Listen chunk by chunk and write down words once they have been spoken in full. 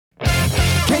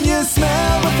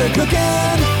cooking.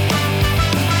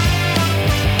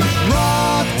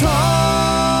 Rock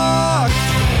Talk!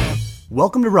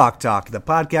 Welcome to Rock Talk, the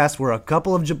podcast where a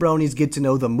couple of jabronis get to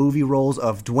know the movie roles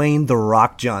of Dwayne "The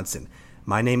Rock" Johnson.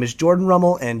 My name is Jordan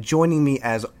Rummel, and joining me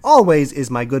as always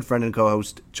is my good friend and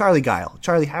co-host, Charlie Guile.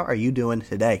 Charlie, how are you doing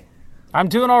today? I'm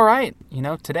doing all right. You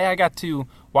know, today I got to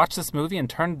watch this movie and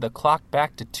turn the clock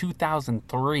back to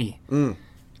 2003. It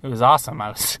was awesome. I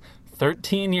was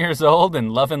 13 years old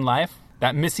and loving life.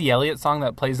 That Missy Elliott song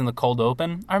that plays in the cold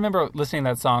open, I remember listening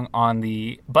to that song on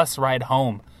the bus ride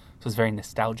home. So it was very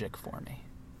nostalgic for me.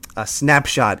 A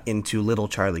snapshot into little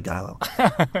Charlie Guile.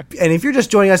 And if you're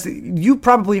just joining us, you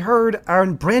probably heard our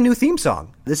brand new theme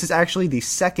song. This is actually the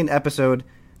second episode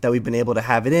that we've been able to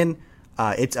have it in.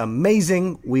 It's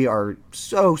amazing. We are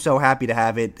so happy to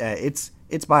have it.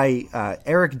 It's by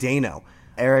Eric Dano.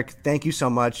 Eric, thank you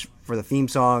so much for the theme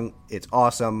song. It's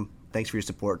awesome. Thanks for your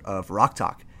support of Rock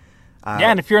Talk.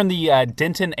 Yeah, and if you're in the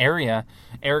Denton area,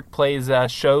 Eric plays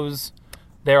shows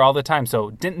there all the time. So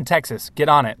Denton, Texas, get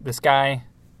on it. This guy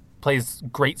plays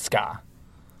great ska.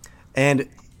 And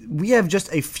we have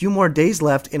just a few more days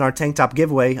left in our tank top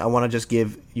giveaway. I want to just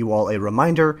give you all a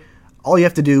reminder. All you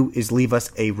have to do is leave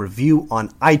us a review on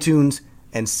iTunes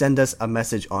and send us a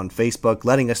message on Facebook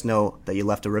letting us know that you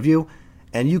left a review.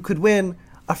 And you could win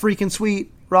a freaking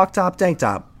sweet Rock Top tank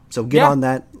top. So get on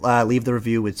that, leave the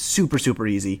review. It's super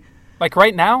easy. Like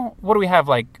right now, what do we have,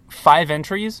 like 5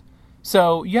 entries?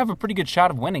 So you have a pretty good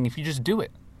shot of winning if you just do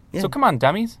it. Yeah. So come on,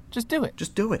 dummies, just do it.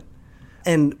 Just do it.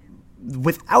 And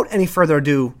without any further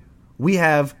ado, we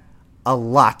have a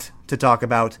lot to talk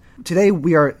about. Today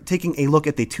we are taking a look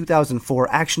at the 2004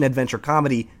 action-adventure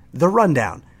comedy, The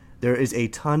Rundown. There is a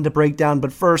ton to break down,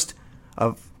 but first,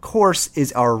 of course,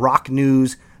 is our rock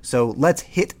news. So let's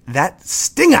hit that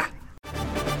stinger!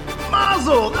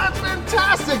 Mazel! That's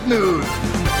fantastic news!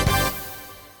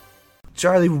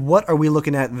 Charlie, what are we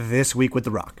looking at this week with The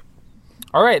Rock?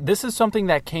 All right, this is something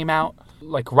that came out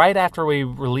like right after we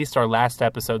released our last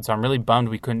episode, so I'm really bummed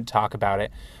we couldn't talk about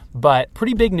it. But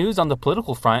pretty big news on the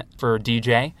political front for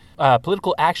DJ.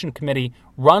 Political Action Committee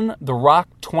Run the Rock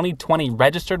 2020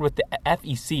 registered with the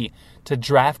FEC to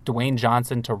draft Dwayne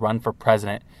Johnson to run for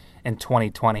president in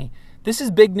 2020. This is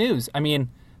big news. I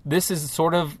mean, this is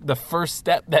sort of the first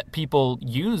step that people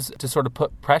use to sort of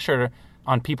put pressure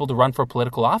on people to run for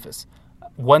political office.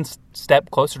 One step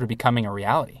closer to becoming a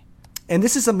reality. And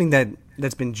this is something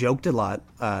that's been joked about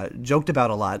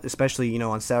a lot, especially,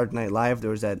 on Saturday Night Live.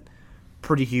 There was that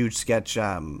pretty huge sketch.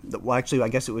 Actually, I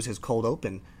guess it was his cold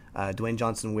open. Dwayne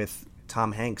Johnson with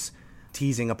Tom Hanks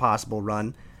teasing a possible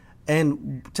run.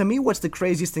 And to me, what's the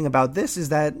craziest thing about this is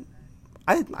that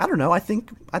I don't know. I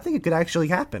think it could actually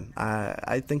happen.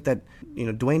 I think that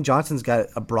Dwayne Johnson's got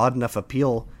a broad enough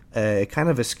appeal. It kind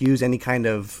of eschews any kind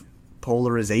of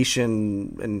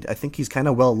polarization, and I think he's kind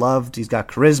of well loved. He's got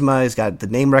charisma. He's got the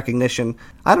name recognition.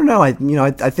 I don't know. I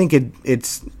think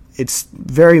it's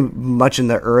very much in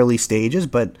the early stages,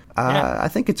 but I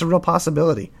think it's a real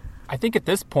possibility. I think at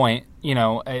this point,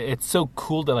 it's so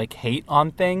cool to like hate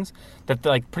on things that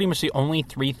like pretty much the only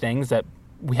 3 things that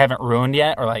we haven't ruined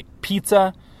yet are like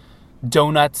pizza,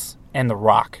 donuts, and The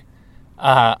Rock.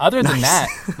 Other than that,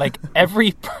 like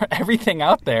everything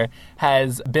out there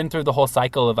has been through the whole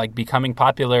cycle of like becoming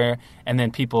popular and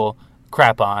then people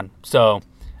crap on. So,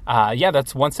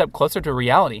 that's one step closer to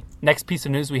reality. Next piece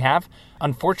of news we have,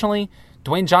 unfortunately,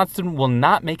 Dwayne Johnson will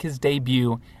not make his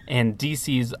debut in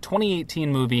DC's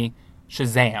 2018 movie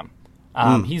Shazam.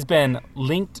 He's been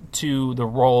linked to the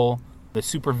role, the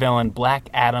supervillain Black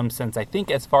Adam, since I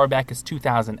think as far back as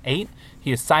 2008.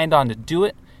 He has signed on to do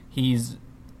it. He's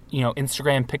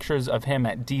Instagram pictures of him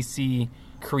at DC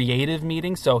creative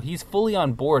meetings. So he's fully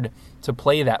on board to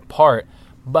play that part,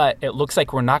 but it looks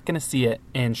like we're not going to see it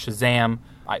in Shazam.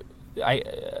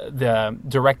 The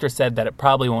director said that it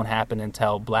probably won't happen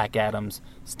until Black Adam's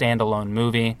standalone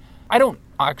movie. I don't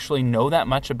actually know that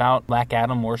much about Black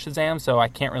Adam or Shazam, so I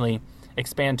can't really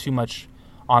expand too much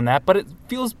on that, but it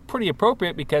feels pretty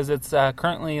appropriate because it's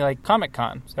currently like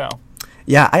Comic-Con. So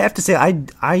yeah, I have to say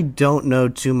I don't know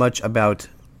too much about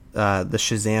the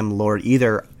Shazam lore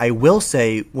either. I will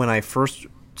say when I first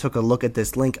took a look at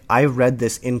this link, I read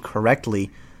this incorrectly.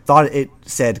 Thought it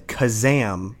said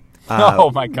Kazam.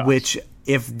 Oh my gosh. Which,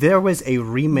 if there was a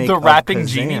remake the of Rapping Kazam,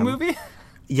 Genie movie?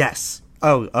 Yes.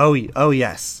 Oh,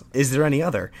 yes. Is there any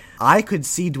other? I could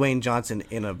see Dwayne Johnson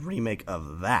in a remake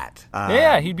of that.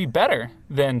 Yeah, he'd be better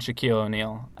than Shaquille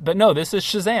O'Neal. But no, this is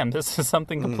Shazam. This is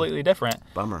something completely different.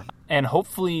 Bummer. And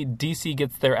hopefully DC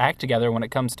gets their act together when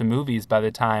it comes to movies by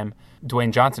the time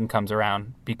Dwayne Johnson comes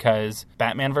around, because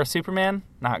Batman vs. Superman,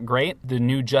 not great. The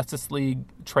new Justice League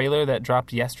trailer that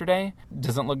dropped yesterday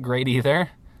doesn't look great either.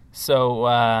 So,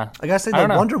 I gotta say, that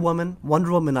Wonder Woman,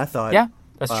 I thought. Yeah,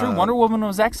 that's true. Wonder Woman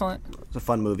was excellent. It's a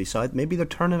fun movie, so maybe they're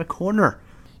turning a corner.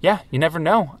 Yeah, you never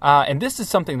know. And this is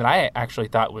something that I actually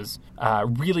thought was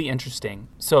really interesting.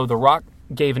 So The Rock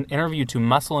gave an interview to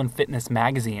Muscle and Fitness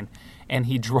magazine, and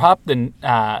he dropped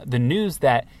the news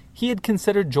that he had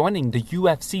considered joining the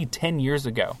UFC 10 years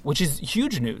ago, which is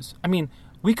huge news. I mean,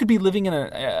 we could be living in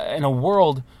a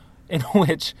world in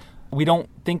which we don't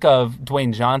think of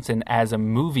Dwayne Johnson as a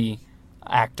movie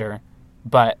actor,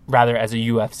 but rather as a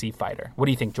UFC fighter. What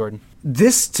do you think, Jordan?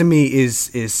 This, to me,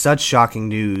 is such shocking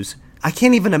news. I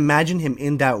can't even imagine him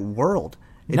in that world.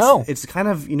 It's kind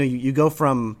of, you go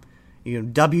from,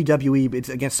 WWE, it's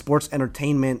against sports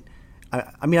entertainment.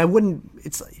 I mean, I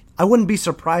wouldn't be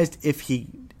surprised if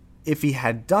he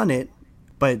had done it,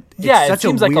 but it's such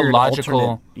seems a like weird a logical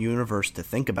alternate universe to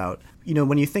think about.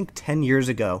 When you think 10 years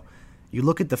ago, you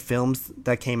look at the films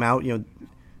that came out,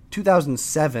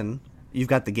 2007, you've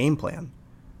got The Game Plan,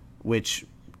 which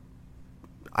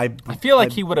I feel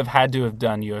like he would have had to have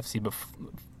done UFC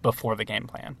before The Game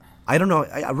Plan. I don't know.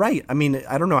 Right. I mean,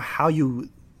 I don't know how you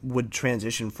would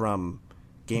transition from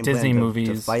Game Disney Plan movies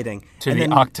to fighting to the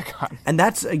Octagon. And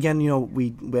that's, again,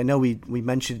 I know we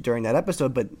mentioned it during that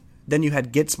episode, but then you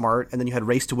had Get Smart, and then you had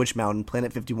Race to Witch Mountain,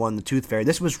 Planet 51, The Tooth Fairy.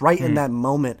 This was right in that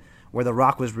moment where The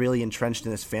Rock was really entrenched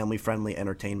in this family-friendly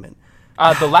entertainment.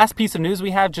 The last piece of news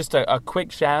we have, just a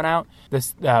quick shout-out.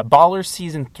 This Ballers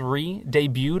Season 3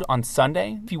 debuted on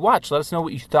Sunday. If you watch, let us know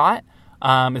what you thought.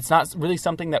 It's not really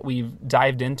something that we've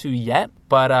dived into yet,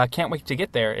 but can't wait to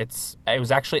get there. It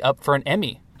was actually up for an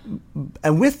Emmy.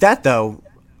 And with that, though,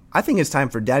 I think it's time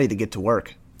for Daddy to get to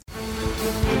work.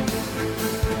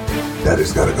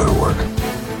 Daddy's gotta go to work.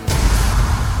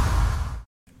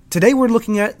 Today we're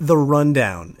looking at The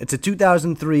Rundown. It's a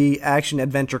 2003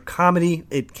 action-adventure comedy.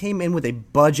 It came in with a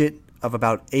budget of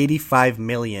about $85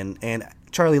 million. And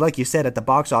Charlie, like you said, at the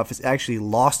box office, it actually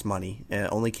lost money. It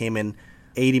only came in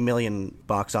 $80 million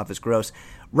box office gross.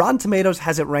 Rotten Tomatoes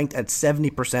has it ranked at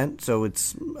 70%, so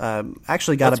it's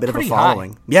actually got a bit of a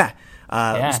following. Yeah.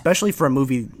 Especially for a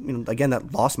movie, again,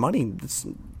 that lost money. It's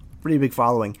a pretty big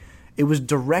following. It was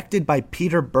directed by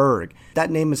Peter Berg.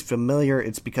 That name is familiar.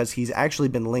 It's because he's actually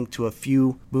been linked to a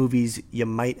few movies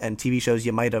and TV shows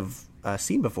you might have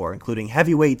seen before, including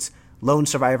Heavyweights, Lone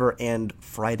Survivor, and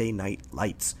Friday Night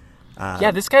Lights.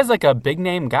 This guy's like a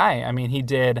big-name guy. I mean, he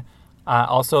did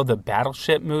also the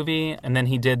Battleship movie, and then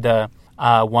he did the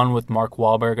one with Mark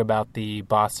Wahlberg about the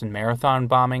Boston Marathon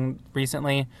bombing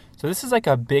recently. So this is like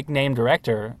a big-name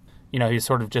director. He's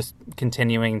sort of just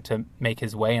continuing to make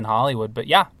his way in Hollywood. But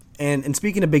yeah. And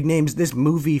speaking of big names, this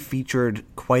movie featured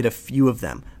quite a few of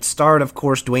them. It starred, of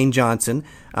course, Dwayne Johnson,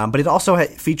 but it also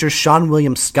features Seann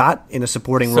William Scott in a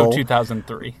supporting role. So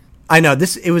 2003. I know.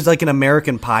 It was like an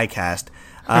American Pie cast.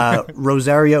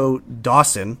 Rosario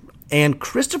Dawson and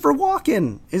Christopher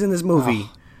Walken is in this movie.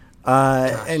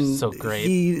 And so great.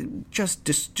 He just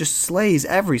slays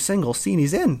every single scene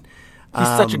he's in. He's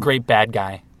such a great bad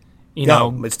guy.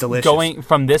 It's delicious. Going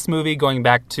from this movie, going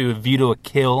back to View to a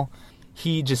Kill,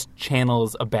 he just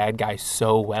channels a bad guy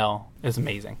so well. It's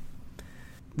amazing.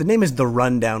 The name is The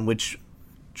Rundown, which,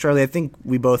 Charlie, I think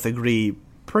we both agree,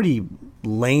 pretty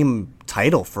lame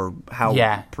title for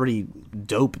how pretty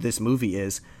dope this movie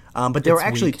is. But there were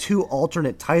actually two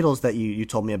alternate titles that you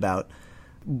told me about.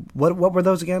 What were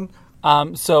those again?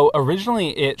 So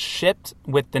originally it shipped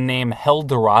with the name Hell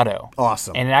Dorado.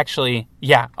 Awesome. And it actually,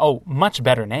 much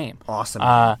better name.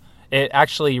 Awesome. It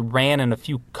actually ran in a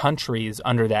few countries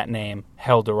under that name,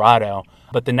 Hell Dorado.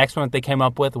 But the next one that they came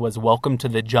up with was Welcome to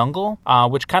the Jungle,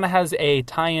 which kind of has a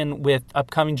tie-in with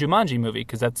upcoming Jumanji movie,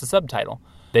 because that's the subtitle.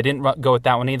 They didn't go with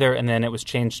that one either, and then it was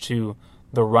changed to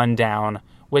The Rundown,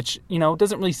 which,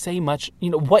 doesn't really say much.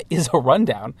 What is a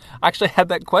rundown? I actually had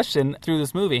that question through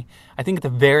this movie. I think at the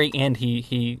very end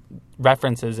he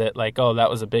references it like, oh, that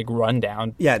was a big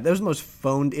rundown. Yeah, that was the most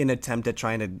phoned-in attempt at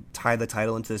trying to tie the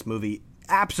title into this movie.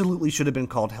 Absolutely should have been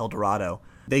called Hell Dorado.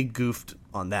 They goofed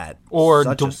on that. Or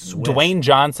Dwayne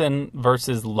Johnson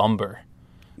versus Lumber.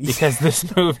 Because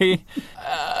this movie,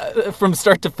 from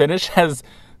start to finish, has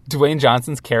Dwayne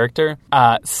Johnson's character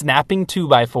snapping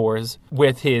 2x4s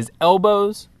with his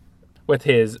elbows, with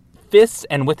his fists,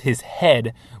 and with his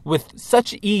head with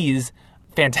such ease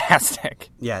fantastic.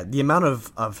 Yeah, the amount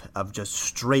of just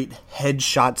straight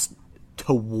headshots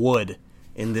to wood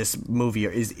in this movie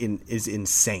is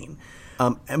insane.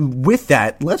 And with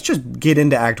that, let's just get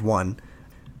into Act 1.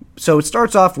 So it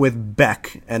starts off with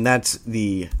Beck, and that's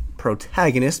the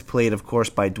protagonist, played, of course,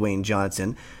 by Dwayne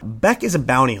Johnson. Beck is a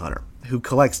bounty hunter who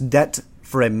collects debt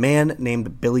for a man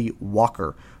named Billy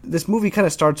Walker. This movie kind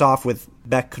of starts off with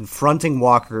Beck confronting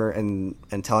Walker and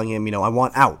telling him, I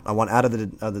want out. I want out of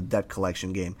the debt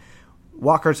collection game.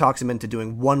 Walker talks him into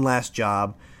doing one last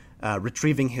job,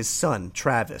 retrieving his son,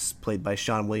 Travis, played by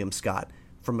Sean William Scott,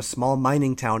 from a small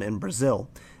mining town in Brazil.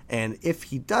 And if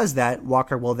he does that,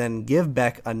 Walker will then give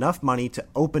Beck enough money to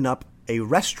open up a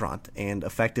restaurant and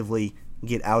effectively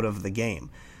get out of the game.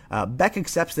 Beck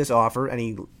accepts this offer and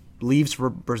he leaves for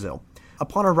Brazil.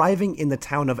 Upon arriving in the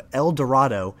town of El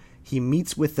Dorado, he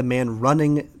meets with the man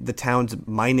running the town's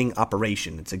mining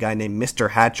operation. It's a guy named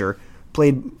Mr. Hatcher,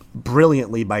 played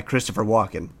brilliantly by Christopher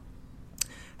Walken.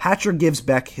 Hatcher gives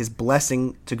Beck his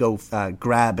blessing to go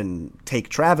grab and take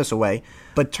Travis away,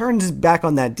 but turns his back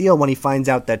on that deal when he finds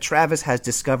out that Travis has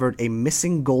discovered a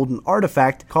missing golden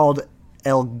artifact called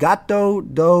El Gato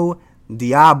do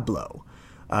Diablo.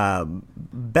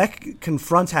 Beck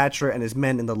confronts Hatcher and his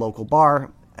men in the local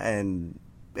bar, and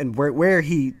where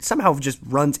he somehow just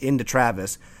runs into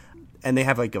Travis, and they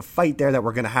have like a fight there that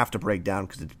we're going to have to break down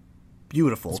because it's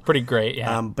beautiful. It's pretty great,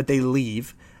 yeah. But they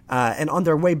leave. And on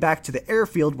their way back to the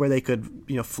airfield where they could,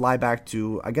 fly back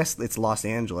to, I guess it's Los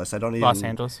Angeles. Los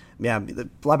Angeles. Yeah,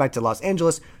 fly back to Los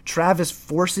Angeles. Travis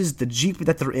forces the Jeep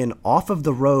that they're in off of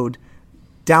the road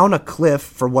down a cliff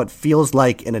for what feels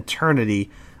like an eternity,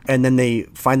 and then they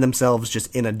find themselves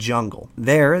just in a jungle.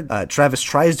 There, Travis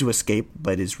tries to escape,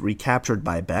 but is recaptured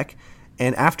by Beck.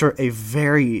 And after a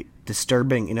very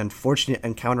disturbing and unfortunate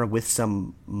encounter with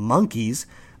some monkeys,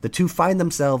 the two find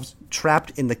themselves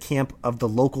trapped in the camp of the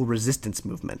local resistance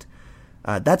movement.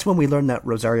 That's when we learn that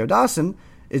Rosario Dawson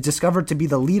is discovered to be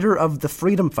the leader of the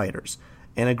freedom fighters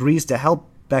and agrees to help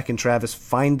Beck and Travis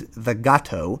find the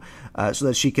Gato so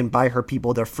that she can buy her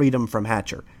people their freedom from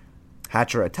Hatcher.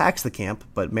 Hatcher attacks the camp,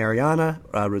 but Mariana,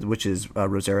 which is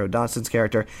Rosario Dawson's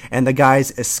character, and the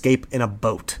guys escape in a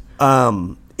boat. A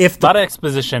lot of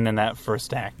exposition in that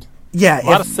first act. Yeah, a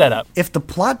lot of setup. If the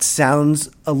plot sounds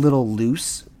a little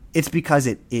loose, it's because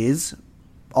it is.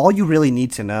 All you really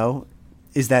need to know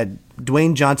is that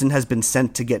Dwayne Johnson has been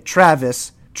sent to get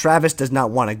Travis. Travis does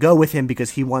not want to go with him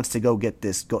because he wants to go get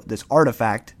this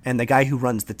artifact, and the guy who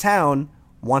runs the town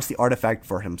wants the artifact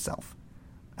for himself.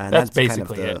 And that's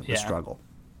basically kind of the struggle.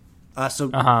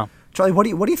 Charlie, what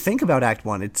do you think about Act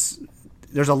 1?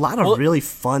 There's a lot of really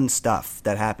fun stuff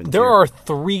that happens. There are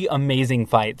 3 amazing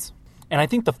fights, and I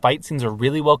think the fight scenes are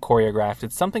really well choreographed.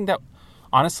 It's something that,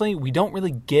 honestly, we don't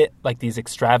really get like these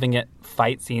extravagant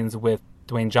fight scenes with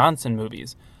Dwayne Johnson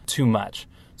movies too much.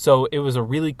 So it was a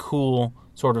really cool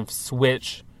sort of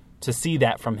switch to see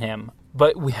that from him.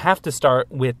 But we have to start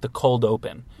with the cold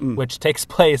open, which takes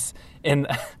place in,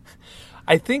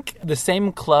 I think, the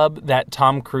same club that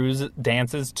Tom Cruise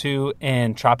dances to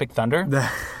in Tropic Thunder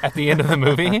at the end of the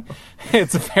movie.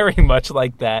 It's very much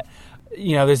like that.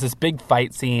 There's this big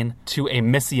fight scene to a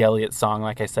Missy Elliott song,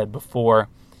 like I said before.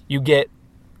 You get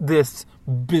this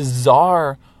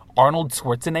bizarre Arnold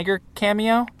Schwarzenegger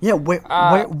cameo. Yeah,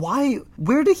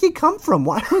 where did he come from?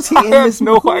 Why was he in this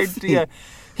movie? I have no idea.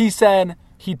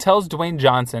 He tells Dwayne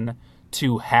Johnson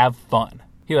to have fun.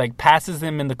 He passes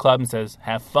him in the club and says,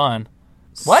 "Have fun."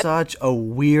 What? Such a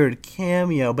weird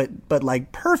cameo, but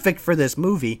like perfect for this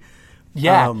movie.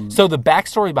 Yeah. So the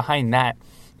backstory behind that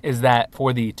is that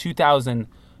for the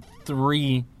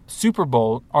 2003 Super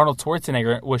Bowl, Arnold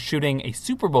Schwarzenegger was shooting a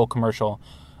Super Bowl commercial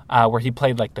where he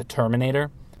played the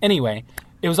Terminator. Anyway,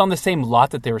 it was on the same lot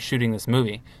that they were shooting this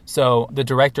movie. So the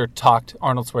director talked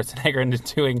Arnold Schwarzenegger into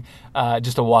doing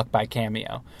just a walk-by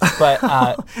cameo. But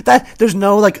there's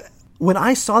no when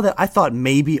I saw that, I thought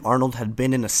maybe Arnold had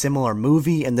been in a similar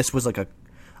movie and this was a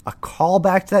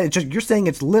callback to that. It's just, you're saying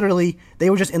it's literally they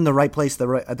were just in the right place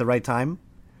at the right time?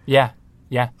 Yeah.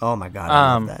 Oh my God,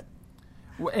 I love that.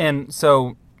 And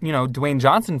so, Dwayne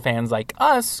Johnson fans like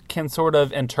us can sort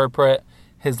of interpret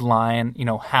his line,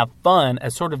 have fun,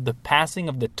 as sort of the passing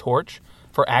of the torch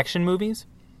for action movies.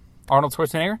 Arnold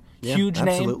Schwarzenegger, huge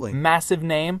absolutely. Name, massive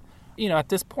name. At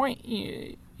this point,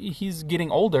 he's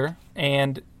getting older,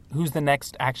 and who's the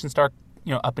next action star,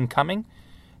 up and coming?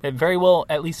 That very well,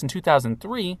 at least in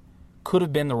 2003, could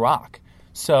have been The Rock.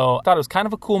 So I thought it was kind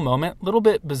of a cool moment, a little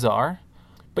bit bizarre.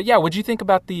 But yeah, what'd you think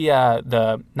about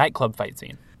the nightclub fight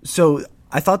scene? So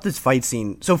I thought this fight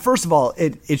scene... So first of all,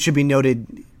 it should be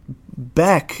noted,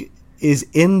 Beck is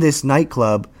in this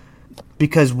nightclub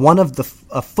because one of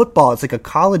a football, it's like a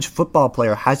college football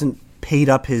player hasn't paid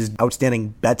up his outstanding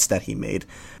bets that he made.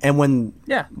 And when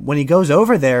he goes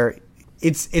over there,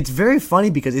 it's very funny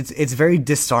because it's very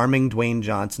disarming Dwayne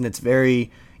Johnson. It's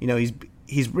very,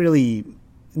 he's really, in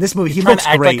this movie, he looks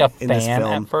great like a in this fan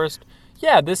film. At first.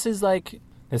 Yeah,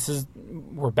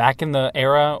 we're back in the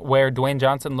era where Dwayne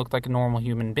Johnson looked like a normal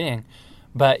human being.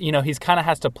 But, he's kind of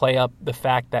has to play up the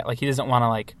fact that, like, he doesn't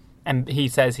want to, and he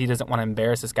says he doesn't want to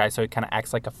embarrass this guy, so he kind of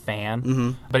acts like a fan.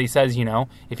 Mm-hmm. But he says,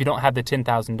 if you don't have the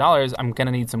 $10,000, I'm going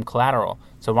to need some collateral.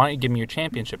 So why don't you give me your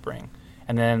championship ring?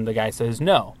 And then the guy says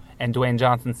no. And Dwayne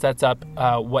Johnson sets up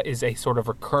what is a sort of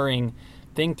recurring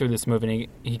thing through this movie. And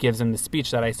he gives him the speech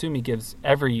that I assume he gives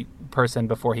every person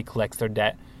before he collects their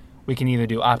debt. We can either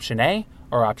do option A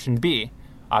or option B.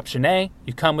 Option A,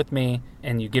 you come with me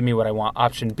and you give me what I want.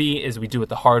 Option B is we do it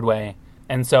the hard way.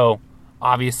 And so,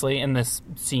 obviously, in this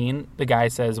scene, the guy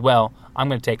says, well, I'm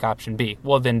going to take option B.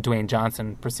 Well, then Dwayne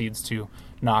Johnson proceeds to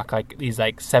knock these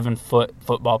 7-foot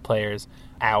football players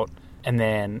out. And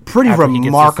then pretty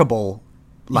remarkable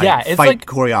fight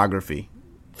choreography.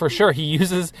 For sure, he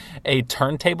uses a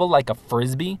turntable like a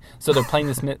frisbee. So they're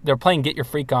playing they're playing Get Your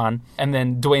Freak On, and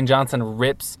then Dwayne Johnson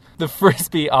rips the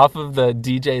frisbee off of the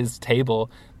DJ's table.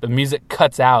 The music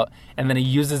cuts out, and then he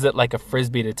uses it like a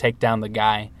frisbee to take down the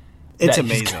guy. It's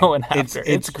amazing. He's going after.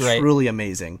 It's great, truly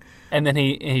amazing. And then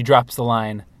he drops the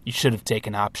line, "You should have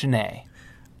taken option A."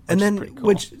 And then,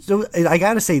 cool. so I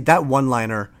gotta say that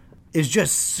one-liner is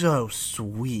just so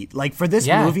sweet. Like for this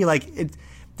movie,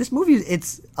 this movie,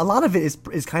 it's a lot of it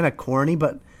is kind of corny,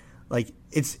 but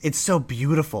it's so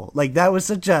beautiful. Like that was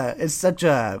such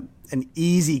an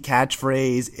easy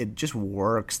catchphrase. It just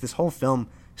works. This whole film,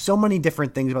 so many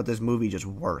different things about this movie just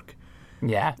work.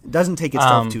 Yeah, it doesn't take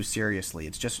itself too seriously.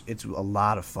 It's a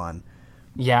lot of fun.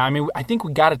 Yeah, I mean, I think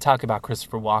we got to talk about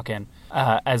Christopher Walken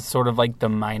as sort of like the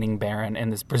mining baron in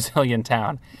this Brazilian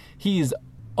town. He's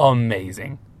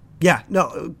amazing. Yeah,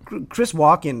 no, Chris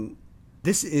Walken.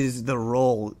 This is the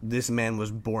role this man was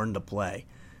born to play.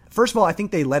 First of all, I think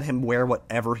they let him wear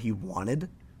whatever he wanted.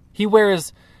 He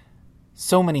wears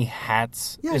so many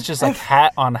hats. Yeah, it's just like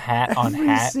hat on hat on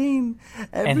hat. Scene,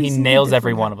 and he nails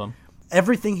every one of them.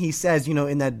 Everything he says,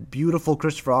 in that beautiful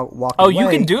Christopher Walken way. You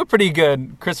can do a pretty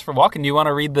good Christopher Walken. Do you want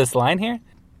to read this line here?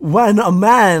 When a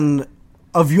man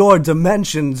of your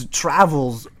dimensions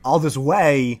travels all this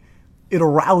way, it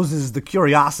arouses the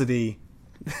curiosity.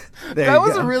 That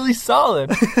was really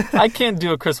solid. I can't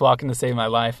do a Chris Walken to save my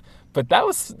life, but that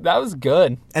was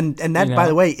good. And that, by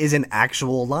the way, is an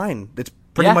actual line. It's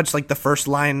pretty much like the first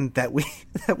line that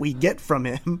we get from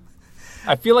him.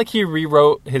 I feel like he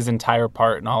rewrote his entire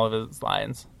part in all of his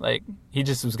lines. Like he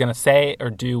just was going to say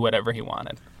or do whatever he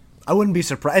wanted. I wouldn't be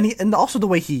surprised. And also the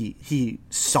way he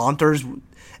saunters,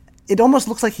 it almost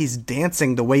looks like he's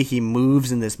dancing the way he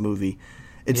moves in this movie.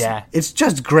 It's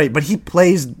just great, but he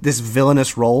plays this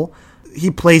villainous role. He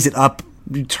plays it up.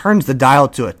 He turns the dial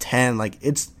to a 10. Like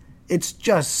it's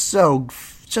just so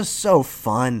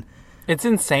fun. It's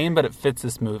insane, but it fits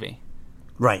this movie.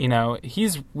 Right.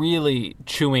 He's really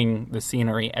chewing the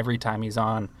scenery every time he's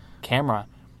on camera.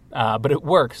 But it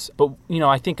works. But,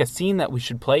 I think a scene that we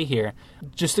should play here,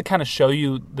 just to kind of show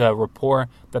you the rapport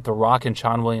that The Rock and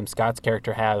Seann William Scott's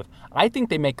character have, I think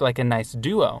they make like a nice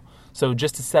duo. So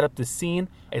just to set up the scene,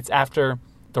 it's after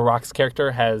The Rock's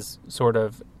character has sort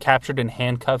of captured and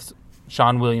handcuffs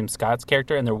Seann William Scott's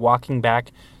character, and they're walking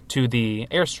back to the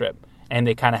airstrip, and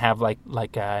they kind of have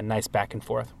like a nice back and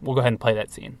forth. We'll go ahead and play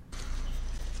that scene.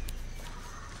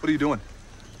 What are you doing?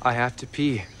 I have to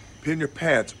pee. Pee in your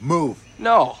pants. Move.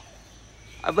 No.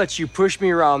 I've let you push me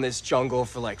around this jungle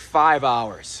for like 5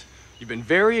 hours. You've been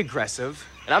very aggressive,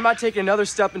 and I'm not taking another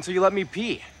step until you let me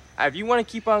pee. If you want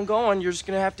to keep on going, you're just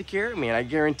going to have to carry me, and I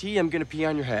guarantee I'm going to pee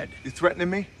on your head. You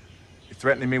threatening me? You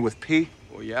threatening me with pee?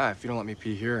 Well, yeah, if you don't let me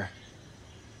pee here.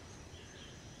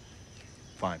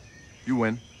 Fine. You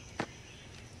win.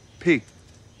 Pee.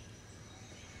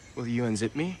 Will you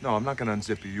unzip me? No, I'm not going to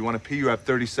unzip you. You want to pee? You have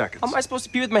 30 seconds. How am I supposed to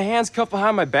pee with my hands cuffed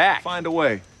behind my back? Find a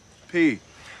way. Pee.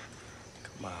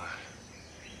 Come on.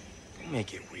 Don't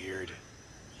make it weird.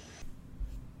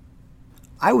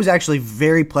 I was actually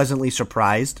very pleasantly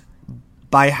surprised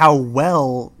by how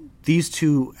well these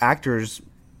two actors,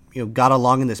 got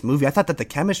along in this movie. I thought that the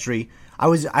chemistry,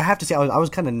 I have to say, I was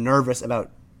kind of nervous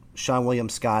about Seann William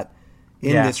Scott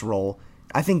in this role.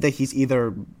 I think that he's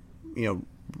either,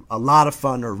 a lot of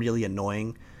fun or really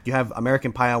annoying. You have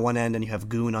American Pie on one end and you have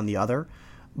Goon on the other.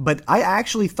 But I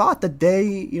actually thought that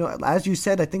they, as you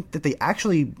said, I think that they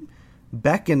actually,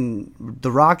 Beck and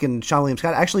The Rock and Seann William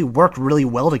Scott actually work really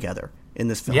well together in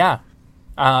this film. Yeah.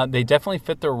 They definitely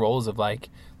fit their roles of like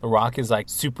The Rock is like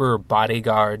super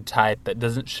bodyguard type that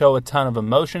doesn't show a ton of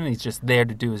emotion. He's just there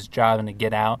to do his job and to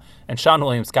get out. And Seann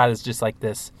William Scott is just like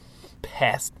this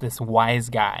pest, this wise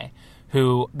guy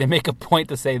who they make a point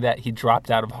to say that he dropped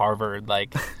out of Harvard.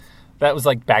 Like that was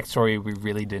like backstory we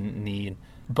really didn't need.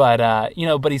 But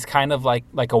but he's kind of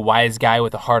like a wise guy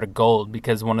with a heart of gold,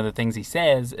 because one of the things he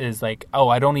says is like, oh,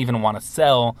 I don't even want to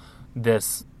sell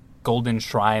this golden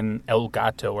shrine El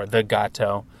Gato, or the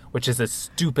Gato, which is a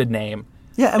stupid name.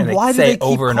 Yeah, and why do they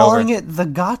keep calling it the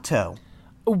Gato?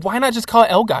 Why not just call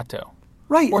it El Gato?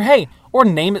 Right. Or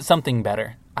name it something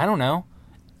better. I don't know.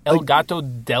 El Gato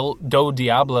do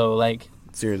Diablo, like.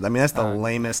 Seriously, I mean, that's the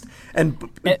lamest. And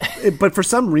but for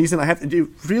some reason, it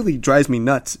really drives me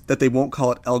nuts that they won't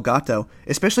call it El Gato,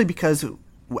 especially because,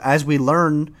 as we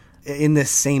learn in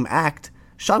this same act,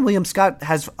 Seann William Scott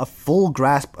has a full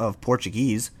grasp of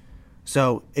Portuguese.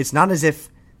 So it's not as if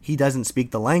he doesn't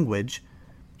speak the language.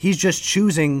 He's just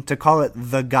choosing to call it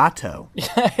the Gato.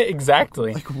 Yeah,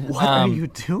 exactly. Like, what are you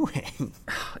doing?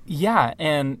 Yeah,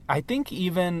 and I think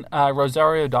even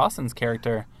Rosario Dawson's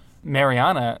character,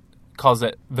 Mariana, calls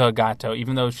it the Gato,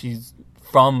 even though she's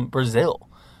from Brazil.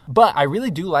 But I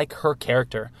really do like her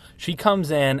character. She comes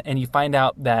in and you find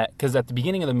out that, because at the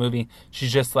beginning of the movie,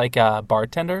 she's just like a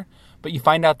bartender, but you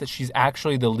find out that she's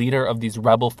actually the leader of these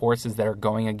rebel forces that are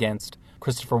going against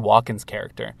Christopher Walken's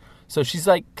character. So she's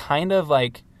like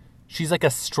she's like a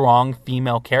strong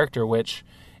female character, which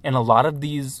in a lot of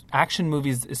these action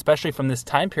movies, especially from this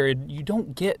time period, you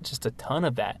don't get just a ton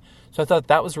of that. So I thought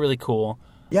that was really cool.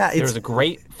 Yeah, there was a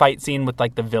great fight scene with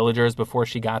like the villagers before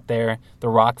she got there. The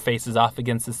Rock faces off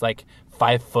against this like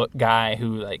 5-foot guy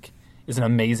who like is an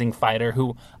amazing fighter,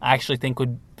 who I actually think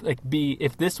would like be,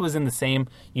 if this was in the same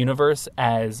universe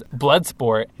as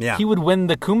Bloodsport, he would win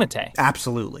the Kumite.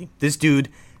 Absolutely. This dude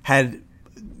had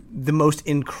the most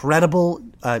incredible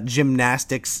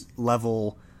gymnastics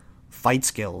level fight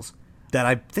skills that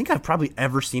I think I've probably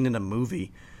ever seen in a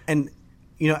movie. And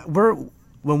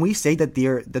when we say that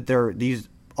these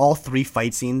all three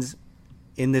fight scenes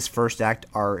in this first act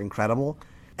are incredible,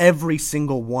 every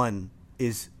single one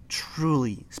is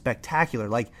truly spectacular.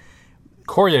 Like,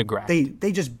 choreographed.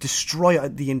 They just destroy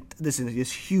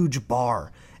this huge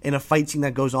bar in a fight scene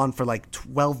that goes on for like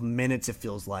 12 minutes, it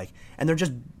feels like. And they're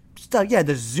just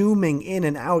the zooming in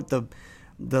and out,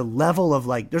 the level of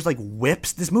like, there's like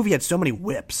whips. This movie had so many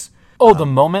whips. Oh, the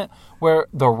moment where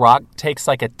The Rock takes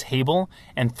like a table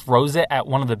and throws it at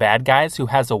one of the bad guys who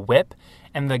has a whip,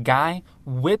 and the guy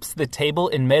whips the table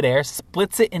in midair,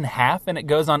 splits it in half, and it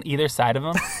goes on either side of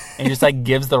him, and just like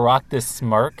gives The Rock this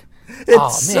smirk.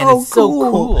 It's so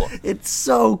cool. It's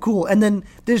so cool. And then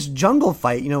this jungle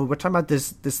fight, we're talking about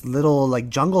this little like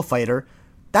jungle fighter.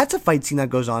 That's a fight scene that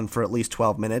goes on for at least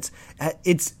 12 minutes.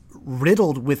 It's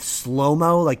riddled with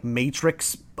slow-mo, like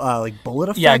Matrix, like bullet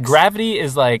effects. Yeah, gravity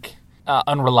is like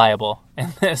unreliable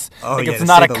in this. It's to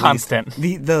not say a the constant.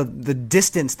 Least. The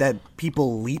distance that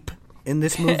people leap in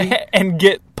this movie and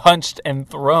get punched and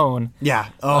thrown. Yeah.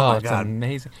 Oh my it's God,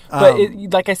 amazing. But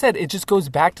like I said, it just goes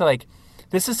back to like,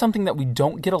 this is something that we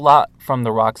don't get a lot from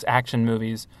The Rock's action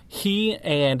movies. He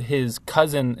and his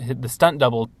cousin, the stunt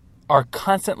double, are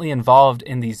constantly involved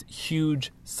in these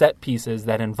huge set pieces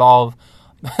that involve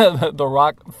The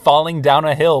Rock falling down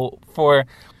a hill for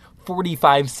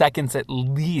 45 seconds at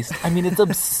least. I mean, it's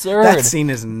absurd. That scene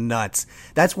is nuts.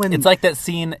 That's when it's like that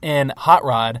scene in Hot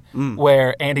Rod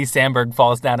where Andy Samberg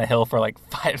falls down a hill for like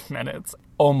 5 minutes.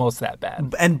 Almost that bad.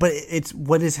 But it's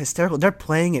what is hysterical. They're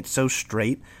playing it so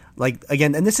straight. Like,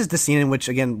 again, and this is the scene in which,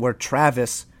 again, where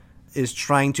Travis is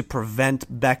trying to prevent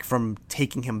Beck from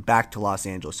taking him back to Los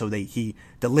Angeles. So he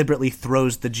deliberately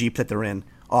throws the Jeep that they're in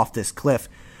off this cliff.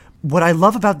 What I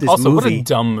love about this movie... Also, what a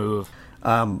dumb move.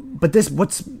 But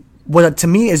what to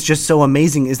me is just so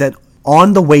amazing is that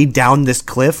on the way down this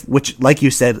cliff, which, like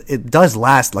you said, it does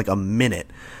last like a minute,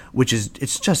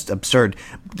 it's just absurd.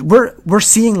 We're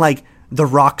seeing like The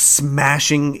Rock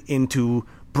smashing into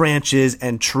branches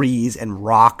and trees and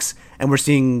rocks, and we're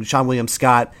seeing Seann William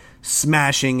Scott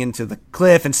smashing into the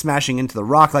cliff and smashing into the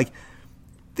rock. Like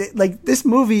this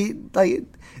movie, like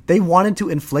they wanted to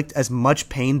inflict as much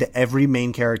pain to every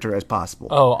main character as possible.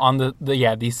 Oh, on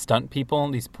these stunt people,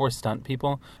 these poor stunt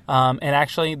people. And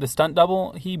actually, the stunt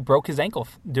double, he broke his ankle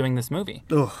doing this movie.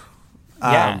 Ugh.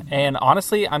 Yeah, and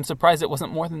honestly, I'm surprised it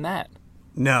wasn't more than that.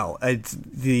 No, it's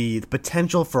the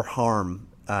potential for harm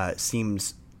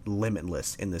seems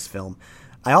limitless in this film.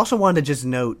 I also wanted to just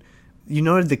note, you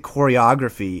noted the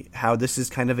choreography, how this is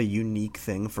kind of a unique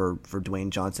thing for Dwayne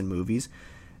Johnson movies.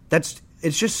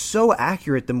 It's just so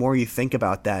accurate the more you think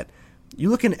about that. You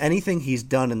look at anything he's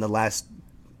done in the last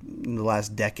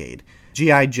decade.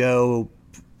 G.I. Joe,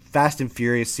 Fast and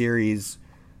Furious series,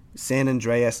 San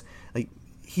Andreas, like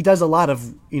he does a lot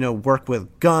of work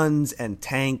with guns and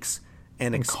tanks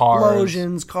and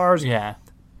explosions, cars. Yeah,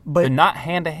 but not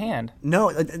hand to hand.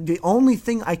 No, the only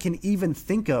thing I can even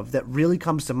think of that really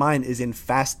comes to mind is in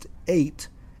Fast 8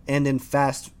 and in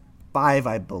Fast 5,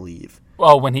 I believe.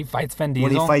 Oh, when he fights Vin Diesel?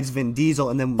 When he fights Vin Diesel,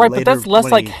 and then right, later, but that's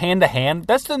less like hand-to-hand.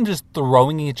 That's them just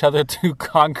throwing each other to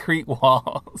concrete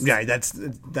walls. Yeah,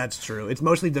 that's true. It's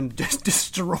mostly them just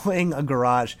destroying a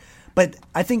garage. But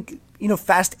I think,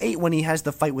 Fast 8, when he has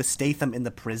the fight with Statham in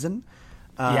the prison,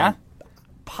 yeah,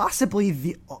 possibly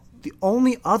the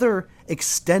only other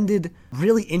extended,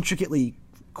 really intricately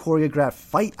choreographed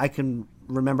fight I can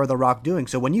remember The Rock doing.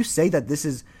 So when you say that this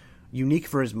is unique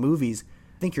for his movies,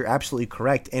 I think you're absolutely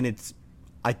correct, and it's,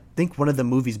 I think, one of the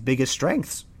movie's biggest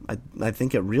strengths. I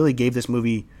think it really gave this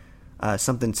movie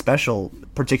something special,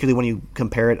 particularly when you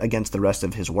compare it against the rest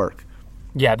of his work.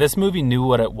 Yeah, this movie knew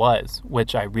what it was,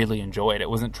 which I really enjoyed. It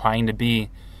wasn't trying to be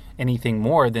anything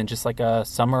more than just like a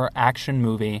summer action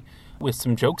movie with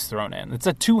some jokes thrown in. It's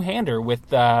a two-hander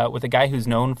with a guy who's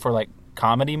known for like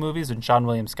comedy movies and Sean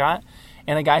William Scott,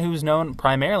 and a guy who's known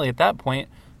primarily at that point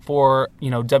for,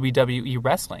 WWE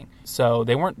wrestling. So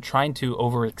they weren't trying to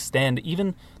overextend.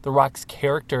 Even The Rock's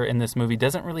character in this movie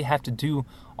doesn't really have to do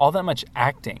all that much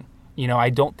acting. I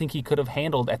don't think he could have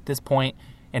handled at this point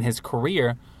in his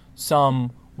career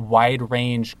some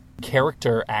wide-range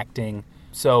character acting.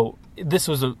 So this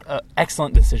was an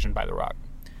excellent decision by The Rock.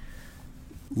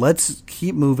 Let's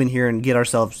keep moving here and get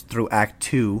ourselves through Act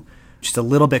 2 just a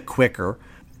little bit quicker.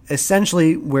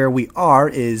 Essentially, where we are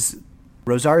is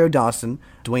Rosario Dawson,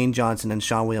 Dwayne Johnson, and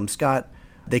Sean William Scott.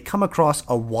 They come across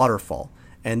a waterfall,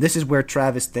 and this is where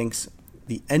Travis thinks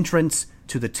the entrance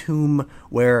to the tomb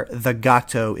where the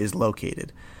Gato is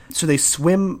located. So they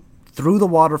swim through the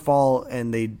waterfall,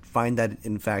 and they find that,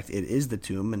 in fact, it is the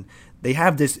tomb. And they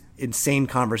have this insane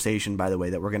conversation, by the way,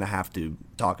 that we're going to have to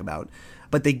talk about.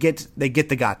 But they get the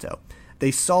Gato.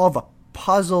 They solve a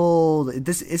puzzle.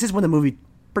 This is when the movie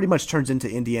pretty much turns into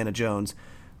Indiana Jones.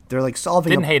 They're like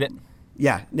solving. Didn't hate it.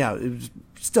 Yeah, no, it was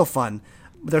still fun.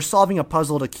 They're solving a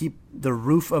puzzle to keep the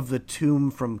roof of the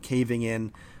tomb from caving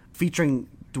in, featuring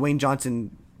Dwayne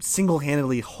Johnson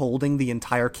single-handedly holding the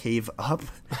entire cave up.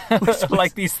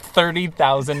 Like these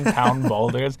 30,000-pound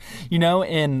boulders.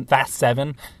 In Fast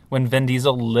 7, when Vin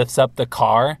Diesel lifts up the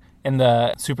car in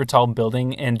the super tall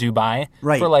building in Dubai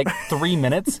for like 3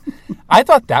 minutes. I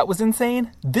thought that was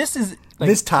insane. This is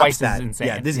this tops twice that. As insane.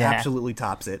 Yeah, this absolutely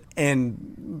tops it.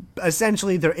 And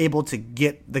essentially, they're able to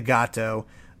get the Gato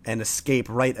and escape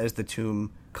right as the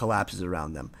tomb collapses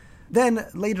around them. Then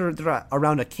later, they're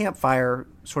around a campfire,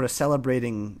 sort of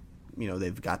celebrating.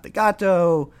 They've got the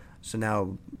Gato, so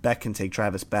now Beck can take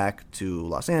Travis back to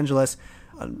Los Angeles.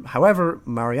 However,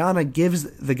 Mariana gives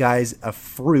the guys a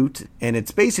fruit, and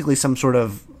it's basically some sort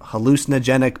of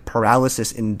hallucinogenic,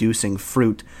 paralysis-inducing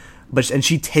fruit. And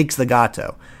she takes the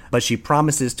Gato, but she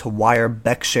promises to wire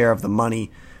Beck's share of the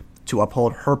money to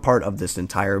uphold her part of this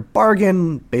entire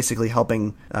bargain, basically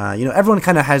helping. Everyone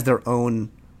kind of has their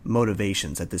own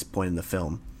motivations at this point in the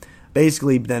film.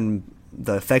 Basically, then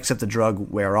the effects of the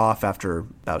drug wear off after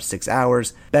about 6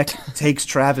 hours. Beck takes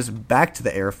Travis back to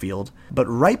the airfield, but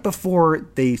right before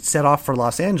they set off for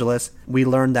Los Angeles, we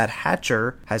learn that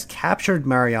Hatcher has captured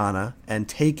Mariana and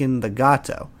taken the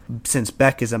Gato. Since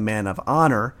Beck is a man of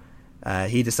honor,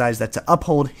 he decides that to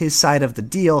uphold his side of the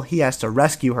deal, he has to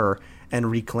rescue her and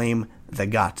reclaim the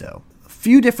Gato. A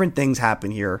few different things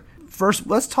happen here. First,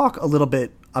 let's talk a little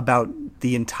bit about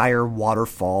the entire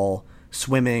waterfall,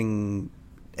 swimming,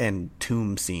 and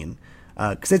tomb scene.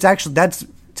 Because that's,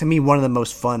 to me, one of the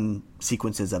most fun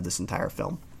sequences of this entire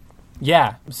film.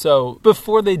 Yeah, so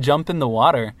before they jump in the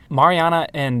water, Mariana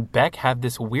and Beck have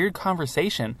this weird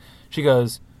conversation. Well,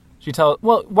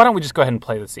 why don't we just go ahead and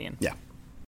play the scene? Yeah.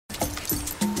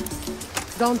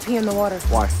 Don't pee in the water.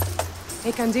 Why?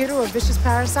 A candiru, a vicious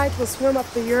parasite, will swim up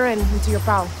the urine into your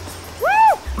bowel.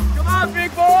 Woo! Come on,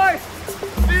 big boy!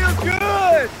 Feels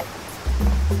good!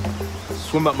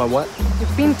 Swim up my what? Your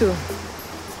pinto.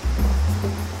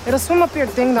 It'll swim up your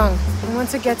ding-dong, and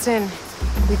once it gets in,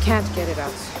 we can't get it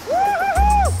out.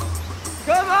 Woo-hoo-hoo!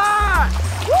 Come on!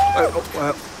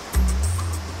 Woo!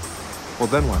 Well,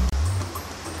 then what?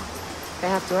 They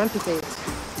have to amputate.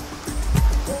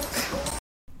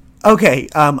 Okay,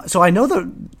 so I know the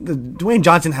Dwayne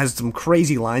Johnson has some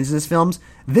crazy lines in his films.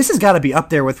 This has got to be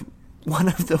up there with one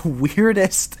of the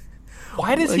weirdest.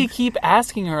 Why does he keep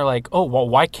asking her, oh, well,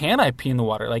 why can't I pee in the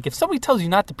water? If somebody tells you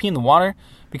not to pee in the water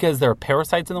because there are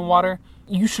parasites in the water,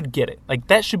 you should get it. Like,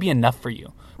 that should be enough for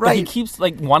you. But Right. he keeps,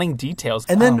 like, wanting details.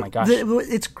 And then oh, my gosh.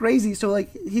 it's crazy. So,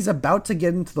 like, he's about to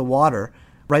get into the water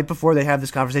right before they have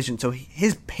this conversation. So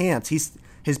his pants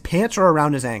are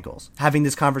around his ankles, having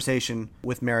this conversation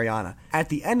with Mariana. At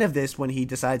the end of this, when he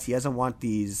decides he doesn't want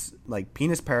these, like,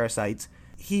 penis parasites,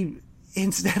 he,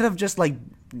 instead of just, like,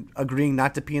 agreeing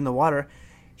not to pee in the water,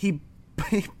 he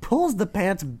pulls the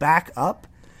pants back up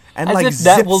and, As like, if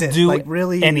that zips will it, do like,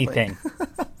 really, anything. Like,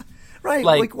 right.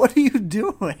 Like- Like, what are you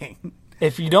doing?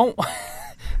 If you don't,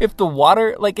 if the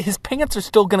water, like, his pants are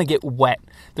still going to get wet.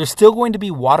 There's still going to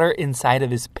be water inside of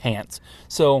his pants.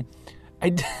 So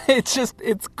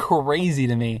it's crazy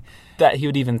to me that he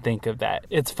would even think of that.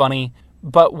 It's funny.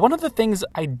 But one of the things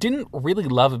I didn't really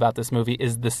love about this movie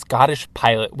is the Scottish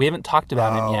pilot. We haven't talked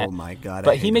about him yet. Oh my God.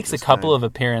 But he makes a couple of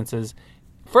appearances.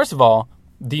 First of all,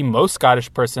 the most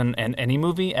Scottish person in any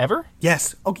movie ever.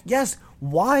 Yes. Okay. Yes.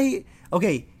 Why?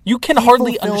 Okay. You can he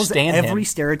hardly fulfills understand every him.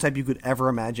 stereotype you could ever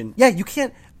imagine. Yeah, you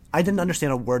can't. I didn't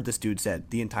understand a word this dude said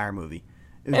the entire movie.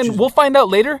 It was And just- we'll find out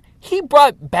later, he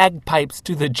brought bagpipes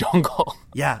to the jungle.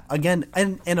 yeah, again,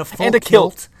 and a full And a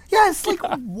kilt. Yeah, it's like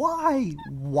why?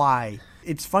 Why?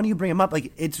 It's funny you bring him up.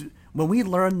 Like, it's when we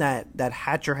learn that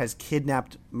Hatcher has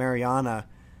kidnapped Mariana.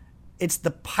 It's the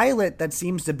pilot that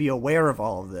seems to be aware of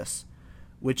all of this,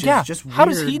 which Yeah, is just weird. how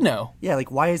does he know? Yeah,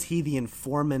 like why is he the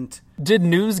informant? Did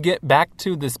news get back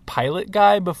to this pilot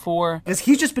guy before? Because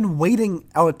he's just been waiting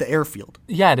out at the airfield.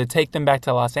 Yeah, to take them back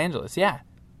to Los Angeles. Yeah.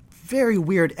 Very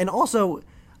weird. And also,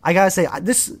 I gotta say,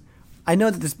 I know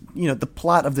that this, the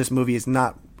plot of this movie is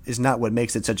not what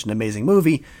makes it such an amazing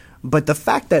movie, but the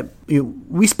fact that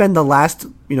we spend the last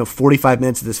 45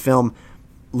 minutes of this film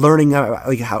learning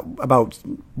about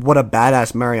what a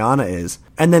badass Mariana is,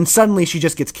 and then suddenly she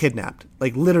just gets kidnapped,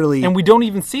 like literally. And we don't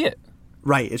even see it.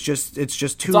 Right. It's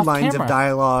just two off lines camera. of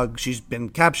dialogue. She's been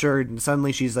captured, and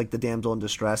suddenly she's like the damsel in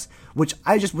distress, which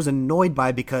I just was annoyed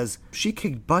by because she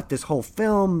kicked butt this whole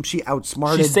film. She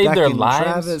outsmarted She saved Beck their and lives.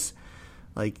 Travis.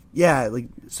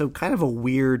 So kind of a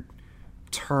weird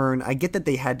turn. I get that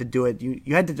they had to do it.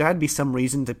 There had to be some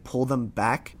reason to pull them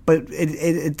back, but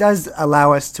it does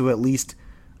allow us to at least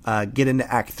get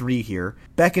into Act 3 here.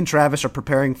 Beck and Travis are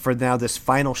preparing for now this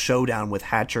final showdown with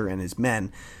Hatcher and his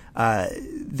men.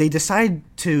 They decide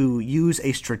to use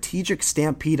a strategic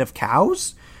stampede of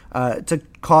cows to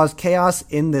cause chaos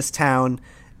in this town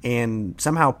and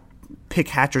somehow pick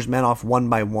Hatcher's men off one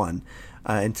by one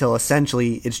until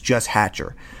essentially it's just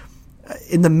Hatcher.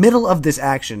 In the middle of this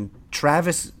action,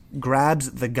 Travis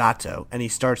grabs the gato and he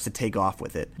starts to take off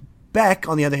with it. Beck,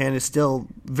 on the other hand, is still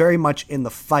very much in the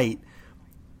fight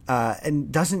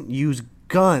and doesn't use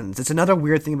guns. It's another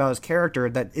weird thing about his character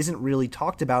that isn't really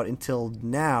talked about until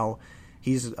now.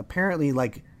 He's apparently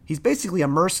he's basically a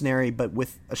mercenary, but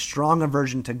with a strong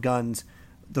aversion to guns,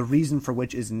 the reason for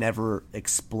which is never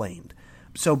explained.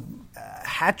 So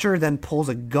Hatcher then pulls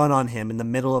a gun on him in the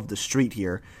middle of the street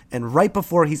here, and right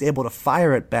before he's able to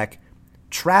fire at Beck,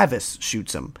 Travis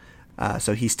shoots him.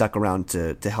 So he stuck around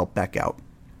to help Beck out.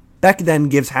 Beck then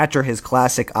gives Hatcher his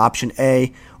classic option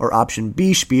A or option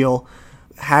B spiel.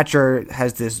 Hatcher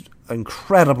has this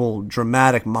incredible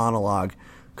dramatic monologue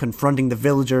confronting the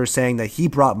villagers, saying that he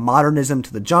brought modernism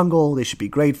to the jungle, they should be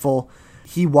grateful.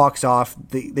 He walks off.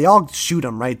 They all shoot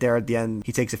him right there at the end.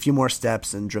 He takes a few more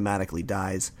steps and dramatically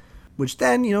dies. Which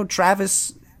then,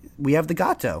 Travis, we have the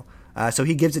gato. So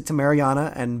he gives it to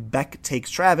Mariana, and Beck takes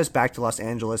Travis back to Los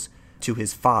Angeles to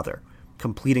his father,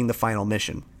 completing the final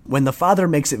mission. When the father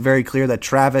makes it very clear that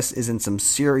Travis is in some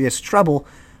serious trouble,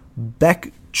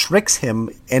 Beck tricks him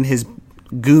and his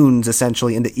goons,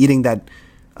 essentially, into eating that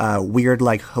weird,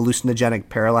 hallucinogenic,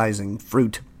 paralyzing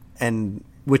fruit, and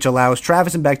which allows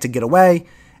Travis and Beck to get away,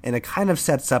 and it kind of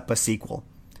sets up a sequel.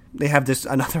 They have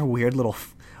another weird little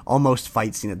almost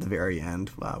fight scene at the very end,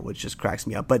 which just cracks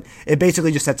me up. But it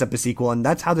basically just sets up a sequel, and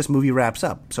that's how this movie wraps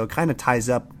up. So it kind of ties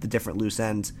up the different loose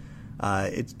ends.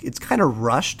 It's kind of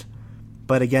rushed,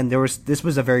 but again, this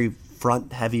was a very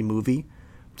front-heavy movie,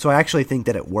 so I actually think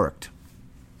that it worked.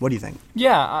 What do you think?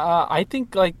 Yeah, I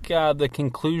think the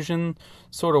conclusion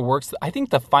sort of works. I think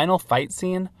the final fight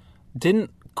scene didn't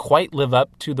quite live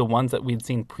up to the ones that we'd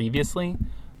seen previously.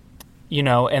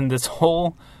 And this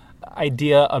whole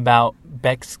idea about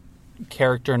Beck's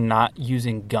character not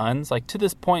using guns, to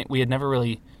this point we had never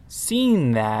really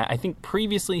seen that. I think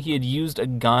previously he had used a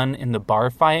gun in the bar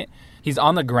fight. He's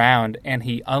on the ground and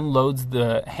he unloads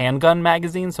the handgun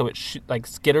magazine so it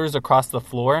skitters across the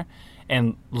floor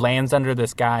and lands under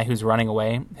this guy who's running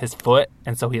away, his foot,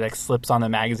 and so he slips on the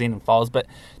magazine and falls. But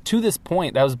to this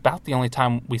point, that was about the only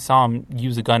time we saw him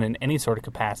use a gun in any sort of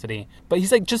capacity. But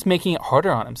he's just making it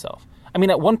harder on himself. I mean,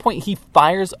 at one point he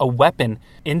fires a weapon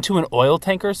into an oil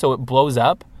tanker so it blows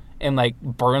up and, like,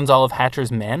 burns all of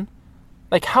Hatcher's men.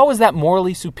 Like, how is that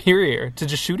morally superior to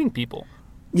just shooting people?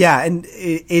 Yeah, and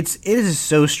it is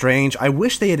so strange. I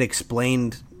wish they had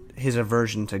explained his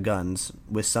aversion to guns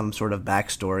with some sort of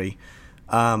backstory.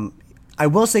 I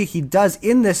will say he does,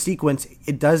 in this sequence,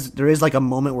 there is like a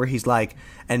moment where he's like,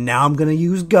 and now I'm going to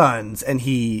use guns. And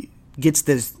he gets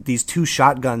these 2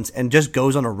 shotguns and just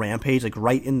goes on a rampage, like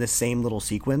right in the same little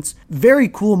sequence. Very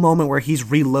cool moment where he's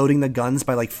reloading the guns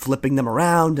by like flipping them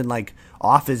around and like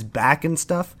off his back and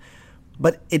stuff.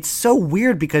 But it's so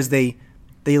weird because they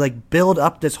like build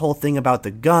up this whole thing about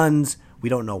the guns. We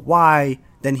don't know why.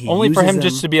 Then he only uses for him them.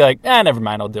 just to be like, never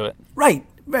mind, I'll do it. Right.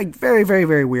 Very, very,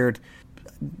 very weird.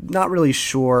 Not really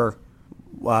sure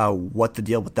what the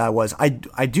deal with that was. I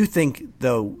do think,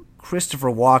 though,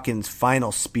 Christopher Walken's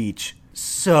final speech,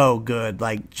 so good.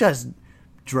 Like, just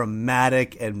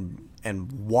dramatic and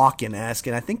Walken-esque.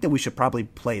 And I think that we should probably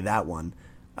play that one.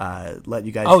 Let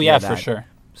you guys hear yeah, that. for sure.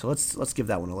 So let's give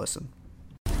that one a listen.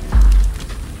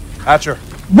 Hatcher.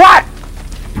 What?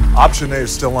 Option A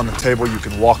is still on the table. You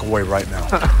can walk away right now.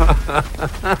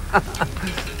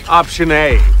 Option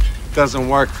A doesn't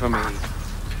work for me.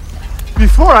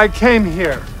 Before I came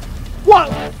here,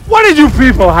 what did you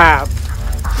people have?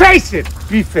 Face it,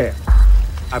 be fair.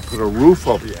 I put a roof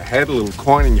over your head, a little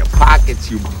coin in your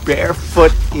pockets, you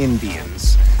barefoot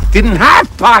Indians. Didn't have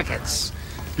pockets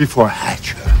before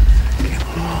Hatcher came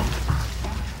along.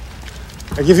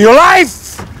 I give you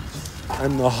life.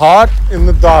 I'm the heart in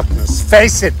the darkness.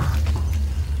 Face it.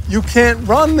 You can't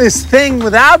run this thing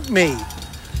without me.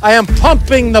 I am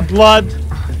pumping the blood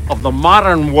of the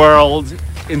modern world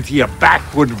into your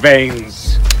backward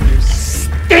veins. You're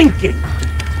stinking.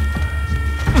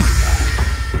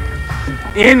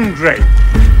 Ingrate.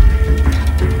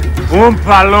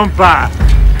 Oompa Loompa.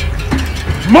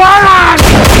 Moron!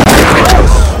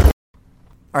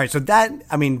 All right, so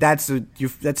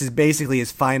that's basically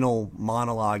his final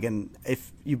monologue, and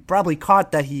if you probably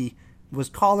caught that he was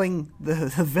calling the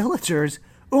villagers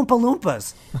Oompa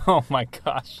Loompas. Oh my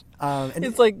gosh. And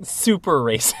it's like super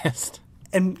racist.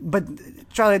 But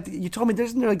Charlie, you told me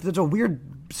there's a weird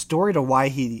story to why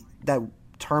that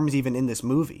term's even in this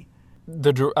movie.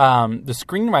 The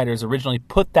screenwriters originally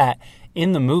put that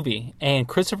in the movie, and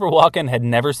Christopher Walken had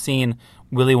never seen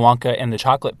Willy Wonka and the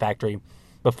Chocolate Factory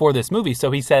before this movie, so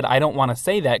he said, I don't want to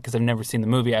say that because I've never seen the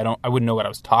movie. I wouldn't know what I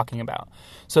was talking about.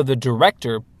 So the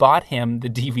director bought him the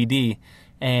DVD,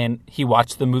 and he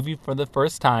watched the movie for the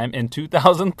first time in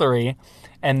 2003,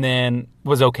 and then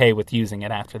was okay with using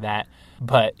it after that.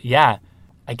 But yeah,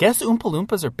 I guess Oompa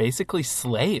Loompas are basically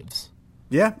slaves.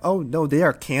 Yeah. Oh no, they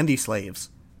are candy slaves.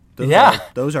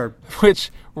 Those are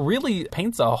which really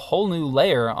paints a whole new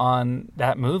layer on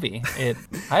that movie.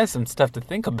 I have some stuff to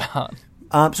think about.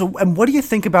 And what do you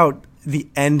think about the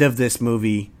end of this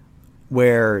movie,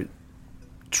 where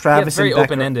Travis it's very and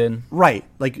Becker, open-ended, right?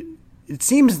 Like, it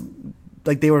seems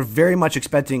like they were very much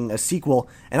expecting a sequel,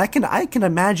 and I can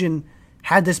imagine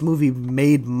had this movie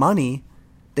made money,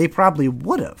 they probably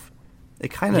would have. It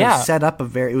kind of set up a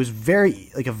very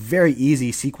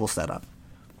easy sequel setup.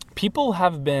 People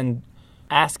have been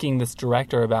asking this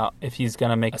director about if he's going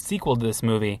to make a sequel to this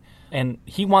movie, and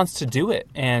he wants to do it.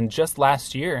 And just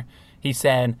last year, he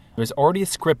said there's already a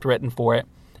script written for it,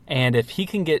 and if he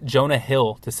can get Jonah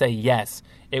Hill to say yes,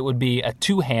 it would be a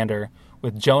two-hander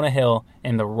with Jonah Hill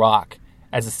and The Rock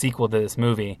as a sequel to this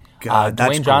movie. God,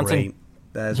 that's Dwayne Johnson,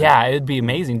 great. it would be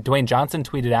amazing. Dwayne Johnson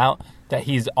tweeted out that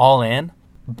he's all in.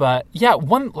 But yeah,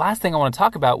 one last thing I want to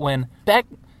talk about, when Beck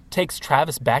takes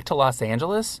Travis back to Los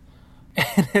Angeles,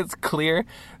 and it's clear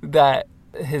that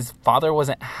his father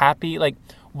wasn't happy. Like,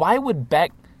 why would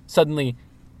Beck suddenly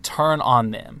turn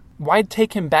on them? Why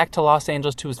take him back to Los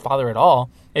Angeles to his father at all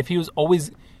if he was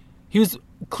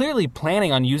clearly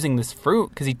planning on using this fruit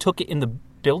because he took it in the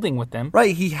building with them.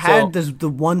 Right, he had the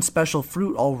one special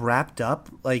fruit all wrapped up.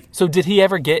 So did he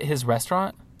ever get his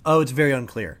restaurant? Oh, it's very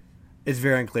unclear. It's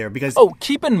very unclear because... Oh,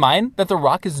 keep in mind that The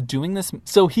Rock is doing this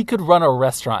so he could run a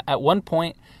restaurant. At one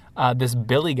point, this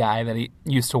Billy guy that he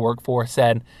used to work for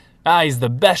said, he's the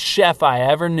best chef I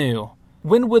ever knew.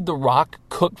 When would The Rock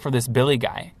cook for this Billy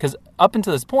guy? Because up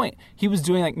until this point, he was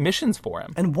doing missions for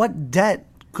him. And what debt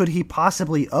could he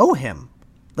possibly owe him?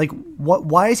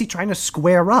 Why is he trying to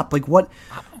square up?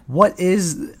 What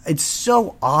is... It's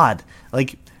so odd.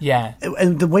 Yeah.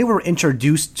 And the way we're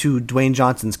introduced to Dwayne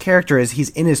Johnson's character is he's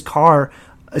in his car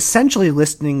essentially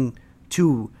listening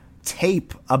to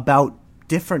tape about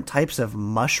different types of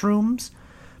mushrooms.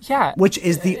 Yeah. Which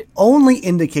is the only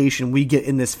indication we get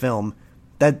in this film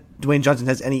that Dwayne Johnson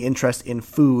has any interest in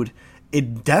food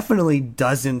it definitely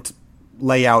doesn't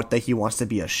lay out that he wants to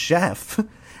be a chef.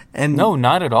 And No,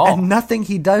 not at all. And nothing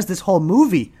he does this whole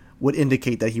movie would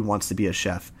indicate that he wants to be a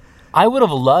chef. I would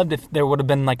have loved if there would have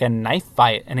been like a knife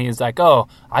fight and he's like, oh,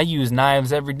 I use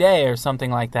knives every day or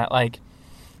something like that. Like,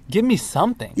 give me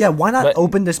something. Yeah, why not But-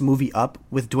 open this movie up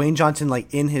with Dwayne Johnson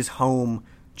like in his home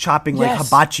chopping like Yes.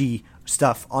 hibachi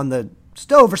stuff on the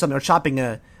stove or something, or chopping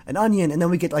an onion, and then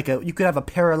we get like you could have a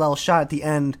parallel shot at the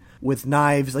end with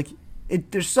knives. Like,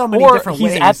 there's so many Or different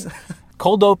he's ways. at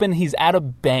cold open. He's at a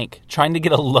bank trying to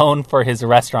get a loan for his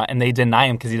restaurant, and they deny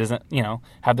him because he doesn't,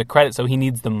 have the credit. So he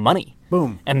needs the money.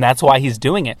 Boom. And that's why he's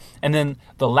doing it. And then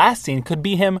the last scene could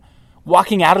be him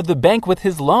walking out of the bank with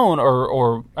his loan,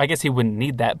 or I guess he wouldn't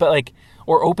need that, but like,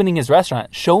 or opening his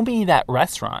restaurant. Show me that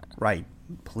restaurant. Right.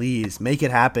 Please make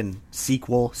it happen.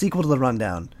 Sequel to The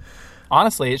Rundown.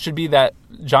 Honestly, it should be that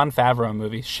Jon Favreau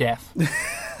movie, Chef.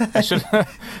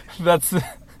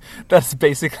 That's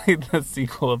basically the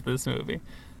sequel of this movie.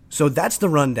 So that's The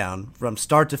Rundown from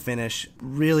start to finish.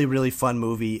 Really, really fun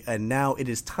movie. And now it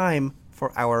is time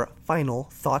for our final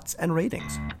thoughts and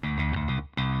ratings.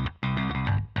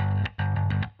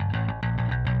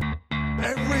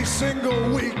 Every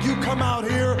single week you come out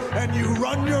here and you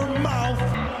run your mouth.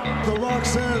 The Rock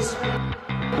says,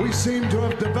 we seem to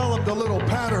have developed a little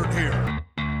pattern here.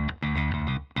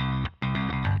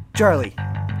 Charlie,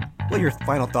 what are your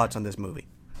final thoughts on this movie?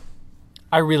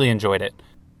 I really enjoyed it.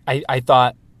 I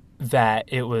thought that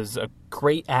it was a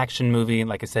great action movie.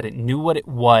 Like I said, it knew what it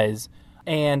was.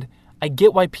 And I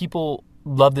get why people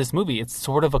love this movie. It's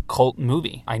sort of a cult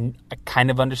movie. I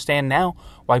kind of understand now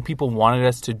why people wanted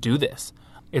us to do this.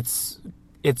 It's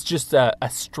just a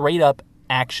straight up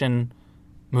action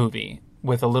movie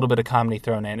with a little bit of comedy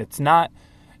thrown in. It's not,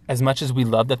 as much as we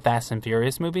love the Fast and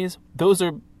Furious movies, those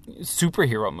are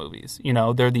superhero movies.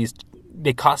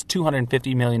 They cost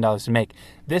 $250 million to make.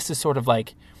 This is sort of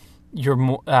like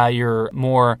your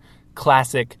more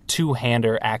classic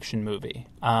two-hander action movie.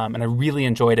 And I really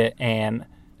enjoyed it. And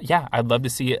yeah, I'd love to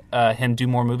see him do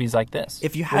more movies like this.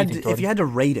 If you had to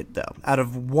rate it though, out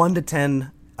of 1 to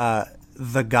 10,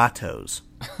 the Gatos.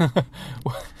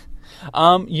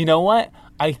 You know what?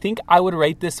 I think I would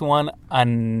rate this one a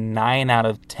 9 out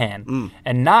of 10.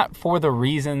 And not for the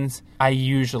reasons I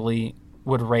usually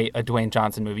would rate a Dwayne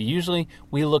Johnson movie. Usually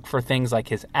we look for things like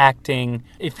his acting.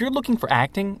 If you're looking for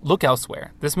acting, look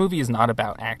elsewhere. This movie is not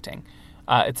about acting.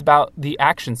 It's about the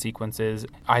action sequences.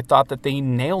 I thought that they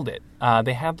nailed it.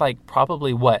 They had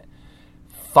probably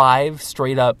 5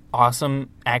 straight up awesome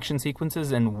action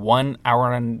sequences in 1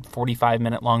 hour and 45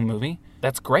 minute long movie.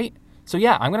 That's great. So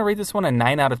yeah, I'm going to rate this one a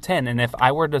 9 out of 10. And if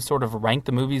I were to sort of rank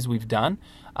the movies we've done,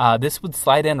 this would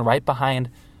slide in right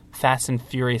behind Fast and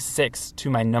Furious 6 to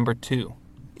my number 2.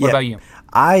 What about you?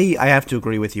 I have to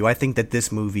agree with you. I think that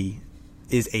this movie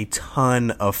is a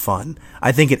ton of fun.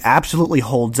 I think it absolutely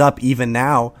holds up even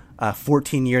now,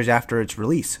 14 years after its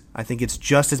release. I think it's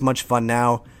just as much fun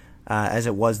now as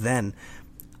it was then.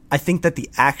 I think that the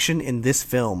action in this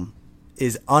film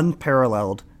is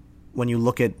unparalleled when you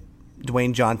look at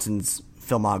Dwayne Johnson's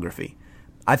filmography.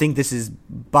 I think this is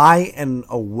by and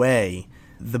away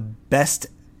the best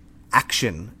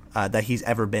action that he's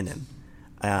ever been in.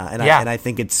 And I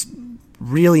think it's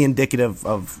really indicative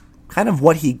of kind of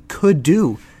what he could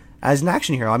do as an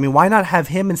action hero. I mean, why not have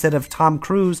him instead of Tom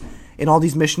Cruise in all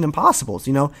these Mission Impossibles,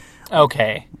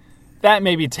 Okay. That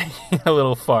may be taking it a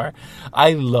little far.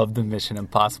 I love the Mission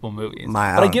Impossible movies.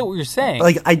 But I get what you're saying.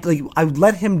 I would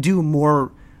let him do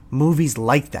more movies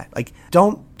like that. Like,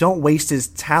 don't waste his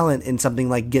talent in something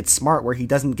like Get Smart, where he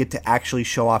doesn't get to actually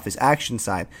show off his action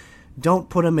side. Don't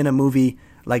put him in a movie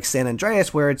like San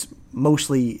Andreas, where it's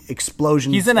mostly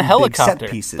explosions. He's in a and helicopter big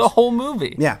set pieces. the whole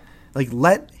movie. Yeah,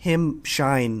 let him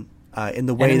shine in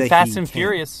the way and in that Fast he and can.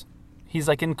 Furious, he's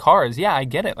in cars. Yeah, I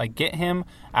get it. Get him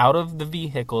out of the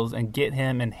vehicles and get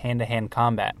him in hand-to-hand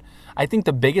combat. I think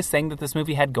the biggest thing that this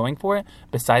movie had going for it,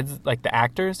 besides the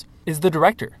actors, is the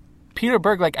director. Peter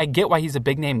Berg, I get why he's a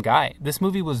big-name guy. This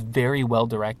movie was very well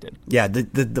directed. Yeah,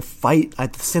 the fight, the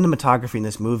cinematography in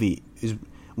this movie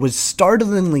was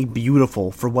startlingly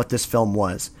beautiful for what this film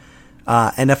was.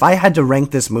 And if I had to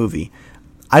rank this movie,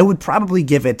 I would probably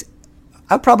give it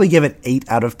 8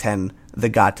 out of 10 The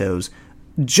Gatos,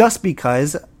 just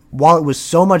because while it was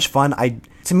so much fun,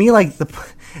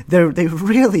 they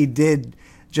really did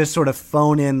just sort of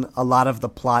phone in a lot of the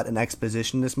plot and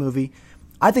exposition in this movie.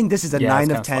 I think this is a 9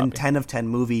 of 10, sloppy. 10 of 10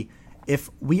 movie if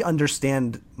we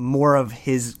understand more of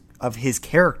his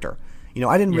character.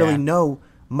 I didn't really know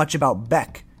much about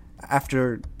Beck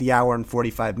after the hour and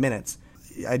 45 minutes.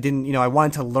 I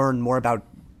wanted to learn more about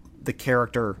the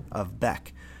character of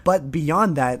Beck. But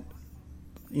beyond that,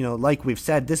 like we've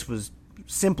said, this was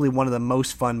simply one of the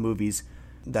most fun movies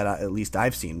that at least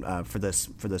I've seen for this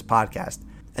podcast.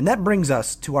 And that brings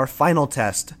us to our final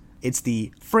test. It's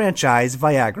the franchise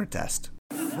Viagra test.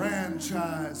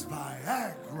 Franchise Viagra.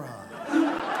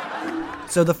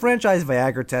 So the franchise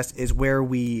Viagra test is where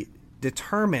we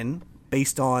determine,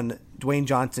 based on Dwayne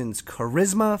Johnson's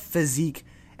charisma, physique,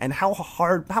 and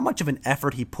how much of an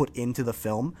effort he put into the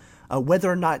film, whether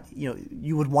or not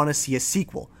you would want to see a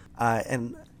sequel.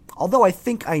 And although I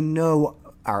think I know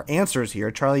our answers here,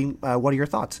 Charlie, what are your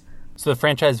thoughts? So the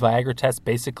franchise Viagra test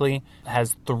basically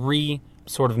has 3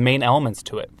 sort of main elements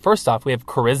to it. First off, we have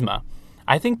charisma.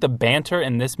 I think the banter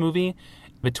in this movie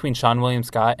between Seann William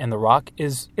Scott and The Rock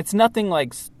it's nothing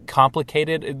like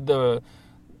complicated. The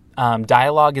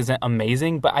dialogue isn't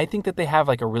amazing, but I think that they have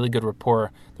like a really good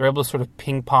rapport. They're able to sort of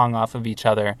ping pong off of each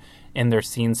other in their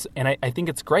scenes, and I think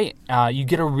it's great. You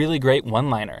get a really great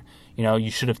one-liner.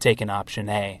 You should have taken option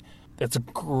A. That's a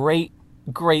great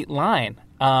line.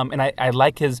 And I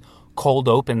like his cold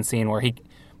open scene where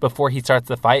before he starts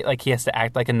the fight, like he has to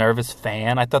act like a nervous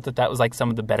fan. I thought that was like some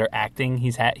of the better acting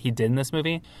he did in this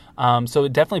movie. So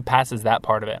it definitely passes that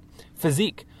part of it.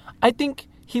 Physique. I think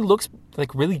he looks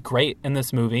like really great in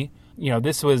this movie.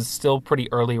 This was still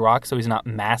pretty early Rock, so he's not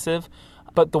massive.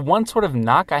 But the one sort of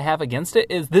knock I have against it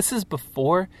is this is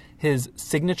before his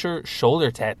signature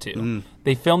shoulder tattoo.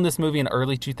 They filmed this movie in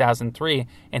early 2003,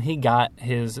 and he got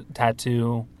his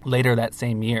tattoo later that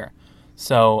same year.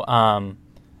 So,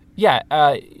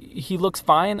 he looks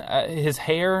fine. His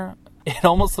hair, it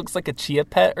almost looks like a Chia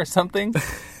Pet or something.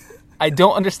 I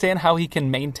don't understand how he can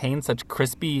maintain such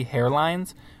crispy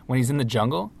hairlines when he's in the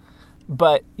jungle.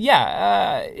 But,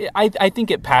 I think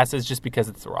it passes just because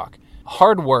it's The Rock.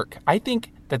 Hard work. I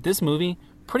think that this movie,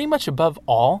 pretty much above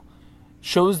all,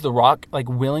 shows The Rock like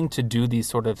willing to do these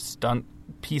sort of stunt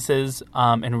pieces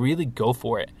and really go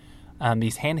for it.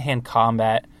 These hand-to-hand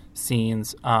combat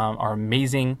scenes are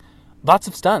amazing. Lots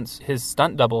of stunts. His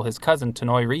stunt double, his cousin,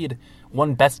 Tanoi Reed,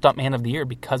 won Best Stuntman of the Year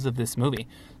because of this movie.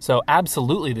 So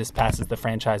absolutely this passes the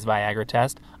franchise Viagra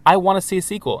test. I want to see a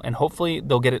sequel, and hopefully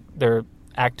they'll get their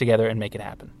act together and make it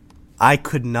happen. I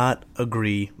could not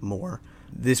agree more.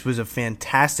 This was a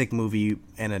fantastic movie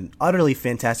and an utterly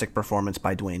fantastic performance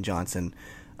by Dwayne Johnson.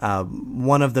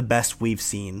 One of the best we've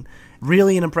seen.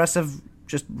 Really impressive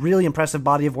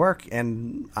body of work,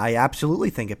 and I absolutely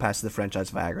think it passes the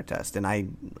franchise Viagra test, and I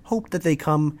hope that they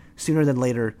come sooner than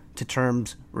later to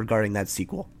terms regarding that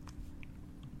sequel.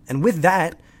 And with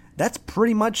that, that's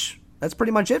pretty much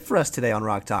it for us today on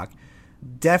Rock Talk.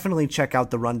 Definitely check out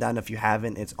The Rundown if you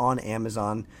haven't. It's on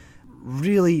Amazon.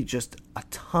 Really just a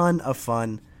ton of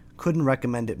fun. Couldn't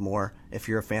recommend it more if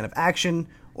you're a fan of action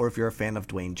or if you're a fan of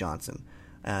Dwayne Johnson.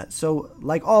 So,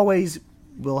 like always,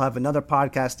 we'll have another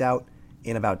podcast out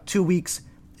in about 2 weeks.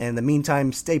 And in the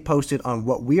meantime, stay posted on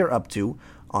what we are up to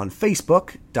on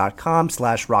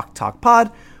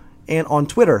Facebook.com/RockTalkPod and on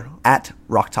Twitter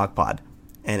 @RockTalkPod.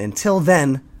 And until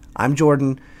then, I'm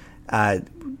Jordan,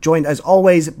 joined as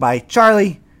always by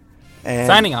Charlie. And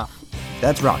signing off.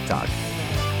 That's Rock Talk.